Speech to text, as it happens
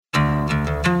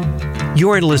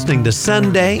You're listening to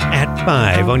Sunday at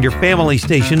 5 on your family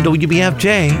station,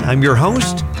 WBFJ. I'm your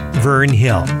host, Vern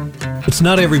Hill. It's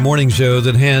not every morning show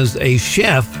that has a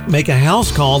chef make a house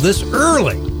call this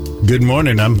early. Good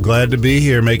morning. I'm glad to be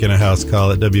here making a house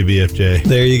call at WBFJ.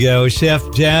 There you go. Chef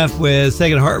Jeff with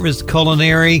Second Harvest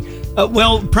Culinary.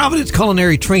 Providence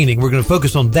Culinary Training. We're going to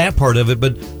focus on that part of it,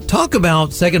 but talk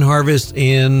about Second Harvest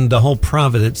and the whole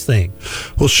Providence thing.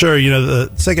 Well, sure. You know,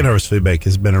 the Second Harvest Food Bank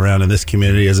has been around in this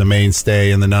community as a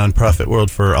mainstay in the nonprofit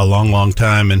world for a long, long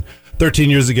time. And 13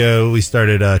 years ago, we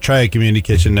started Triad Community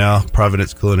Kitchen, now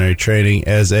Providence Culinary Training,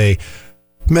 as a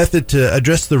method to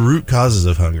address the root causes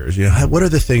of hunger. You know, what are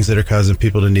the things that are causing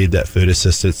people to need that food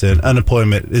assistance? And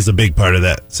unemployment is a big part of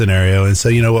that scenario. And so,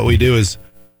 you know, what we do is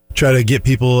try to get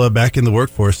people back in the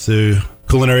workforce through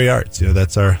culinary arts. You know,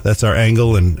 that's our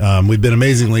angle, and we've been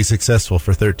amazingly successful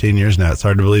for 13 years now. It's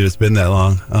hard to believe it's been that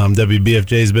long.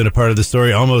 WBFJ has been a part of the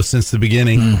story almost since the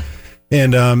beginning.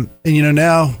 And you know,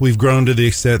 now we've grown to the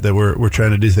extent that we're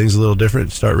trying to do things a little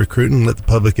different, start recruiting, let the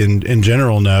public in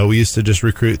general know. We used to just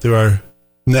recruit through our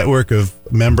network of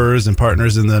members and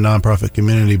partners in the nonprofit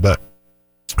community, but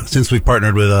since we've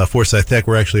partnered with Forsyth Tech,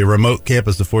 we're actually a remote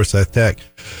campus of Forsyth Tech.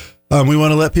 We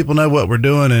want to let people know what we're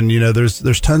doing, and you know,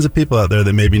 there's tons of people out there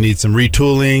that maybe need some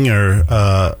retooling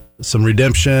or some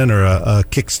redemption or a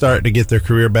kickstart to get their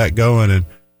career back going,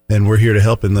 and we're here to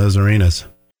help in those arenas.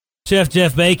 Chef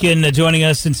Jeff Bacon joining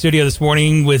us in studio this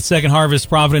morning with Second Harvest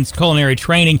Providence Culinary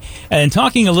Training, and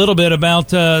talking a little bit about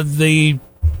the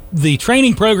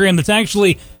training program that's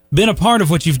actually been a part of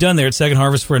what you've done there at Second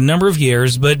Harvest for a number of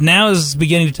years, but now is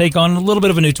beginning to take on a little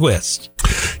bit of a new twist.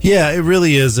 Yeah, it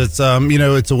really is. It's you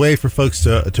know, it's a way for folks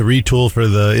to retool for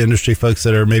the industry folks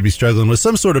that are maybe struggling with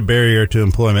some sort of barrier to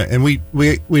employment. And we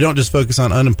don't just focus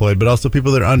on unemployed, but also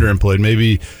people that are underemployed,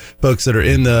 maybe folks that are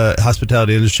in the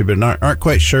hospitality industry but aren't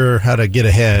quite sure how to get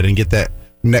ahead and get that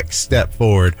next step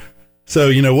forward. So,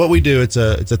 you know, what we do, it's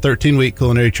a 13-week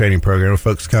culinary training program where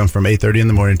folks come from 8:30 in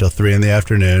the morning until 3 in the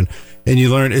afternoon. And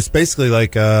you learn, it's basically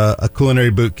like a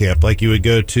culinary boot camp, like you would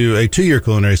go to a 2-year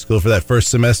culinary school for that first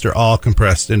semester, all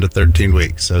compressed into 13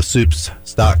 weeks. So soups,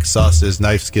 stocks, sauces,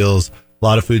 knife skills, a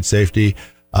lot of food safety,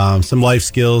 some life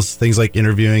skills, things like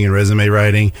interviewing and resume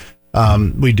writing.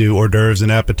 We do hors d'oeuvres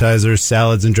and appetizers,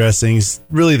 salads and dressings,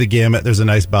 really the gamut. There's a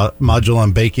nice module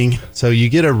on baking. So you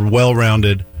get a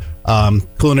well-rounded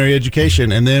culinary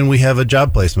education, and then we have a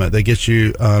job placement that gets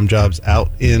you jobs out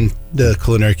in the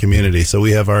culinary community. So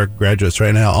we have our graduates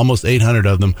right now, almost 800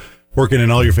 of them, working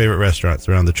in all your favorite restaurants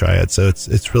around the Triad. So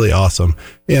it's really awesome,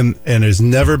 and there's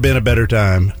never been a better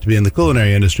time to be in the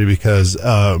culinary industry because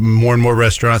more and more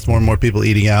restaurants, more and more people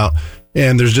eating out,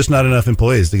 and there's just not enough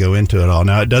employees to go into it all.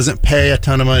 Now, it doesn't pay a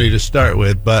ton of money to start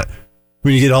with, but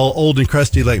when you get all old and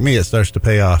crusty like me, it starts to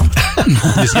pay off. You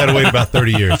just got to wait about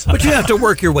 30 years. But you have to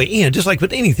work your way in, just like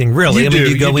with anything, really.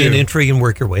 You go in entry and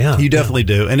work your way up. You definitely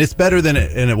do. And it's better than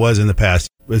it was in the past.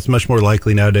 It's much more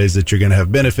likely nowadays that you're going to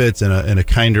have benefits and a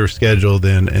kinder schedule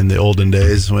than in the olden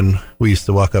days when we used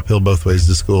to walk uphill both ways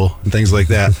to school and things like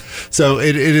that. So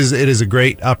it is a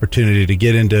great opportunity to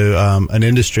get into an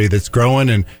industry that's growing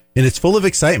and it's full of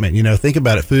excitement. You know, think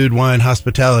about it. Food, wine,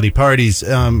 hospitality, parties.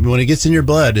 When it gets in your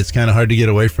blood, it's kind of hard to get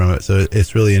away from it. So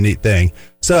it's really a neat thing.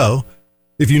 So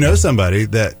if you know somebody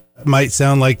that might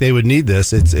sound like they would need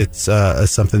this, it's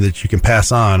something that you can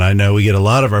pass on. I know we get a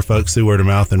lot of our folks through word of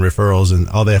mouth and referrals, and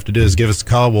all they have to do is give us a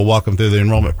call. We'll walk them through the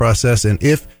enrollment process. And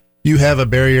if you have a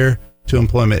barrier to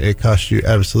employment, it costs you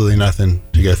absolutely nothing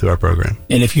to go through our program.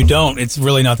 And if you don't, it's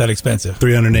really not that expensive.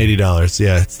 $380.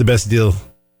 Yeah, it's the best deal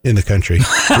in the country,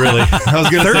 really. I was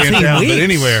going to say in town, but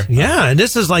anywhere. Yeah, and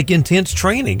this is like intense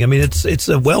training. I mean, it's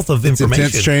a wealth of information.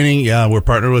 It's intense training. Yeah, we're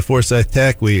partnered with Forsyth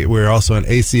Tech. We're also an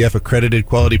ACF accredited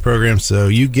quality program, so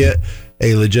you get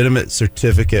a legitimate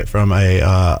certificate from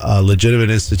a legitimate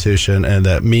institution, and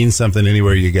that means something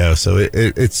anywhere you go. So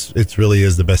it's really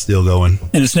is the best deal going.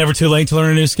 And it's never too late to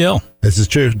learn a new skill. This is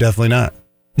true. Definitely not.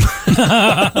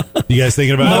 You guys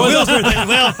thinking about it? Well,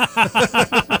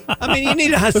 I mean, you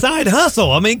need a side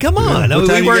hustle. I mean, come on. What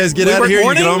time you guys get out of here,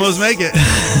 mornings? You can almost make it.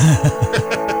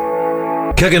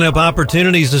 Cooking up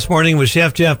opportunities this morning with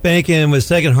Chef Jeff Bacon with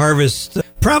Second Harvest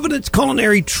Providence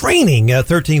Culinary Training, a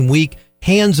 13-week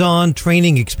hands-on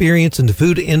training experience in the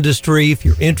food industry. If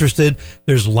you're interested,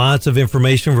 there's lots of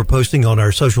information we're posting on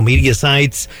our social media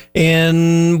sites.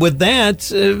 And with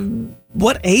that,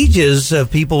 what ages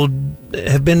of people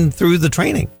have been through the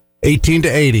training? 18 to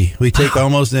 80. We take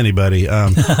almost anybody.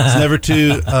 It's never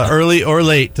too early or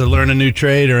late to learn a new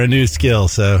trade or a new skill.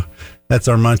 So that's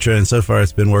our mantra, and so far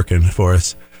it's been working for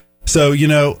us. So, you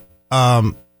know,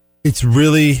 it's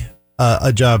really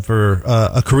a job for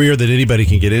a career that anybody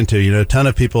can get into. You know, a ton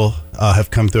of people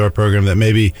have come through our program that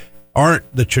maybe aren't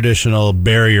the traditional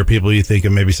barrier people you think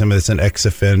of, maybe somebody that's an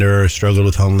ex-offender or struggled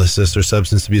with homelessness or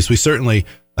substance abuse. We certainly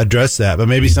address that, but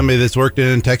maybe somebody that's worked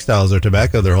in textiles or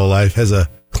tobacco their whole life has a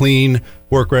clean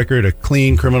work record, a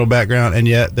clean criminal background, and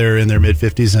yet they're in their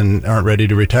mid-50s and aren't ready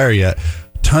to retire yet.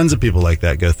 Tons of people like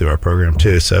that go through our program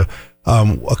too. So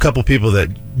a couple people that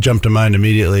jumped to mind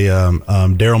immediately,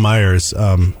 Daryl Myers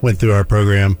went through our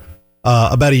program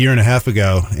about a year and a half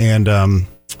ago, and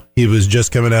he was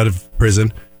just coming out of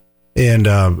prison, and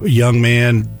young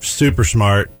man, super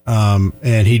smart,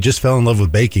 and he just fell in love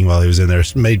with baking while he was in there.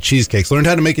 Made cheesecakes, learned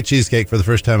how to make a cheesecake for the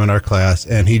first time in our class,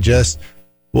 and he just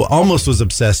almost was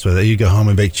obsessed with it. You go home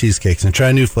and bake cheesecakes and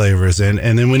try new flavors, and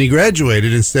then when he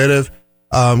graduated, instead of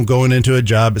going into a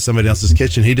job at somebody else's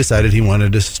kitchen, he decided he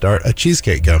wanted to start a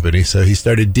cheesecake company. So he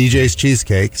started DJ's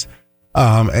Cheesecakes.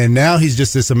 And now he's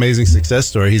just this amazing success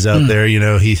story. He's out there, you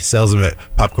know, he sells them at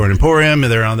Popcorn Emporium,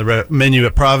 and they're on the menu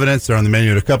at Providence. They're on the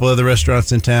menu at a couple other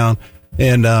restaurants in town.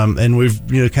 And we've,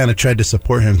 you know, kind of tried to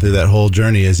support him through that whole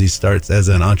journey as he starts as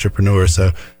an entrepreneur.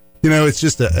 So, you know, it's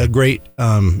just a great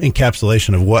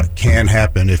encapsulation of what can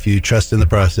happen if you trust in the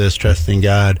process, trust in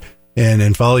God,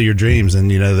 and follow your dreams. And,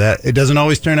 you know, that it doesn't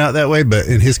always turn out that way, but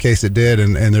in his case it did.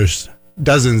 And there's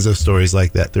dozens of stories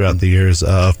like that throughout the years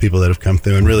of people that have come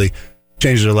through and really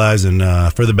changed their lives and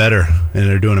for the better. And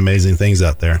they're doing amazing things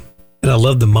out there. And I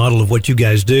love the model of what you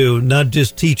guys do, not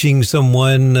just teaching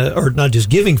someone or not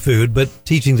just giving food, but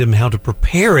teaching them how to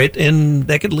prepare it. And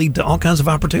that could lead to all kinds of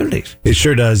opportunities. It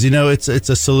sure does. You know, it's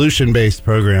a solution-based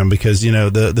program because, you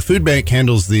know, the food bank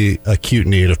handles the acute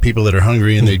need of people that are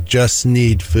hungry and they just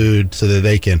need food so that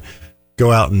they can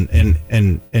go out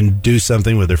and do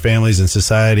something with their families and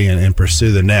society and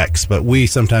pursue the next. But we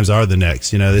sometimes are the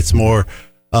next. You know, it's more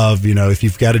of, you know, if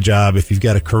you've got a job, if you've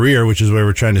got a career, which is where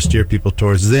we're trying to steer people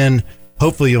towards, then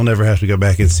hopefully you'll never have to go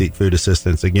back and seek food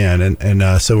assistance again.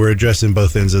 And so we're addressing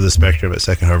both ends of the spectrum at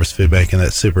Second Harvest Food Bank, and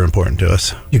that's super important to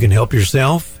us. You can help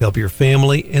yourself, help your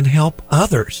family, and help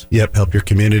others. Yep, help your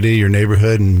community, your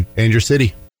neighborhood, and your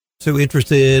city. So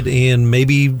interested in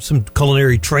maybe some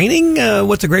culinary training?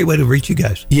 What's a great way to reach you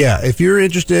guys? Yeah, if you're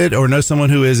interested or know someone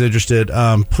who is interested,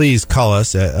 please call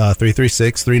us at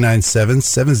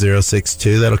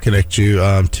 336-397-7062. That'll connect you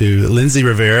to Lindsay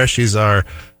Rivera. She's our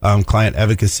client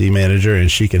advocacy manager, and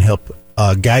she can help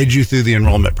guide you through the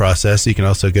enrollment process. You can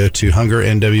also go to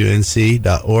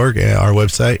hungernwnc.org, our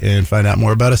website, and find out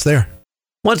more about us there.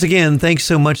 Once again, thanks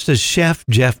so much to Chef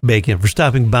Jeff Bacon for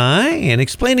stopping by and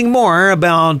explaining more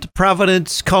about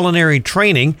Providence Culinary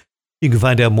Training. You can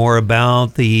find out more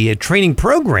about the training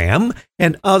program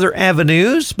and other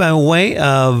avenues by way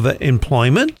of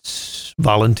employment,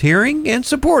 volunteering, and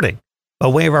supporting by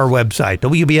way of our website,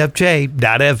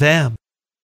 wbfj.fm.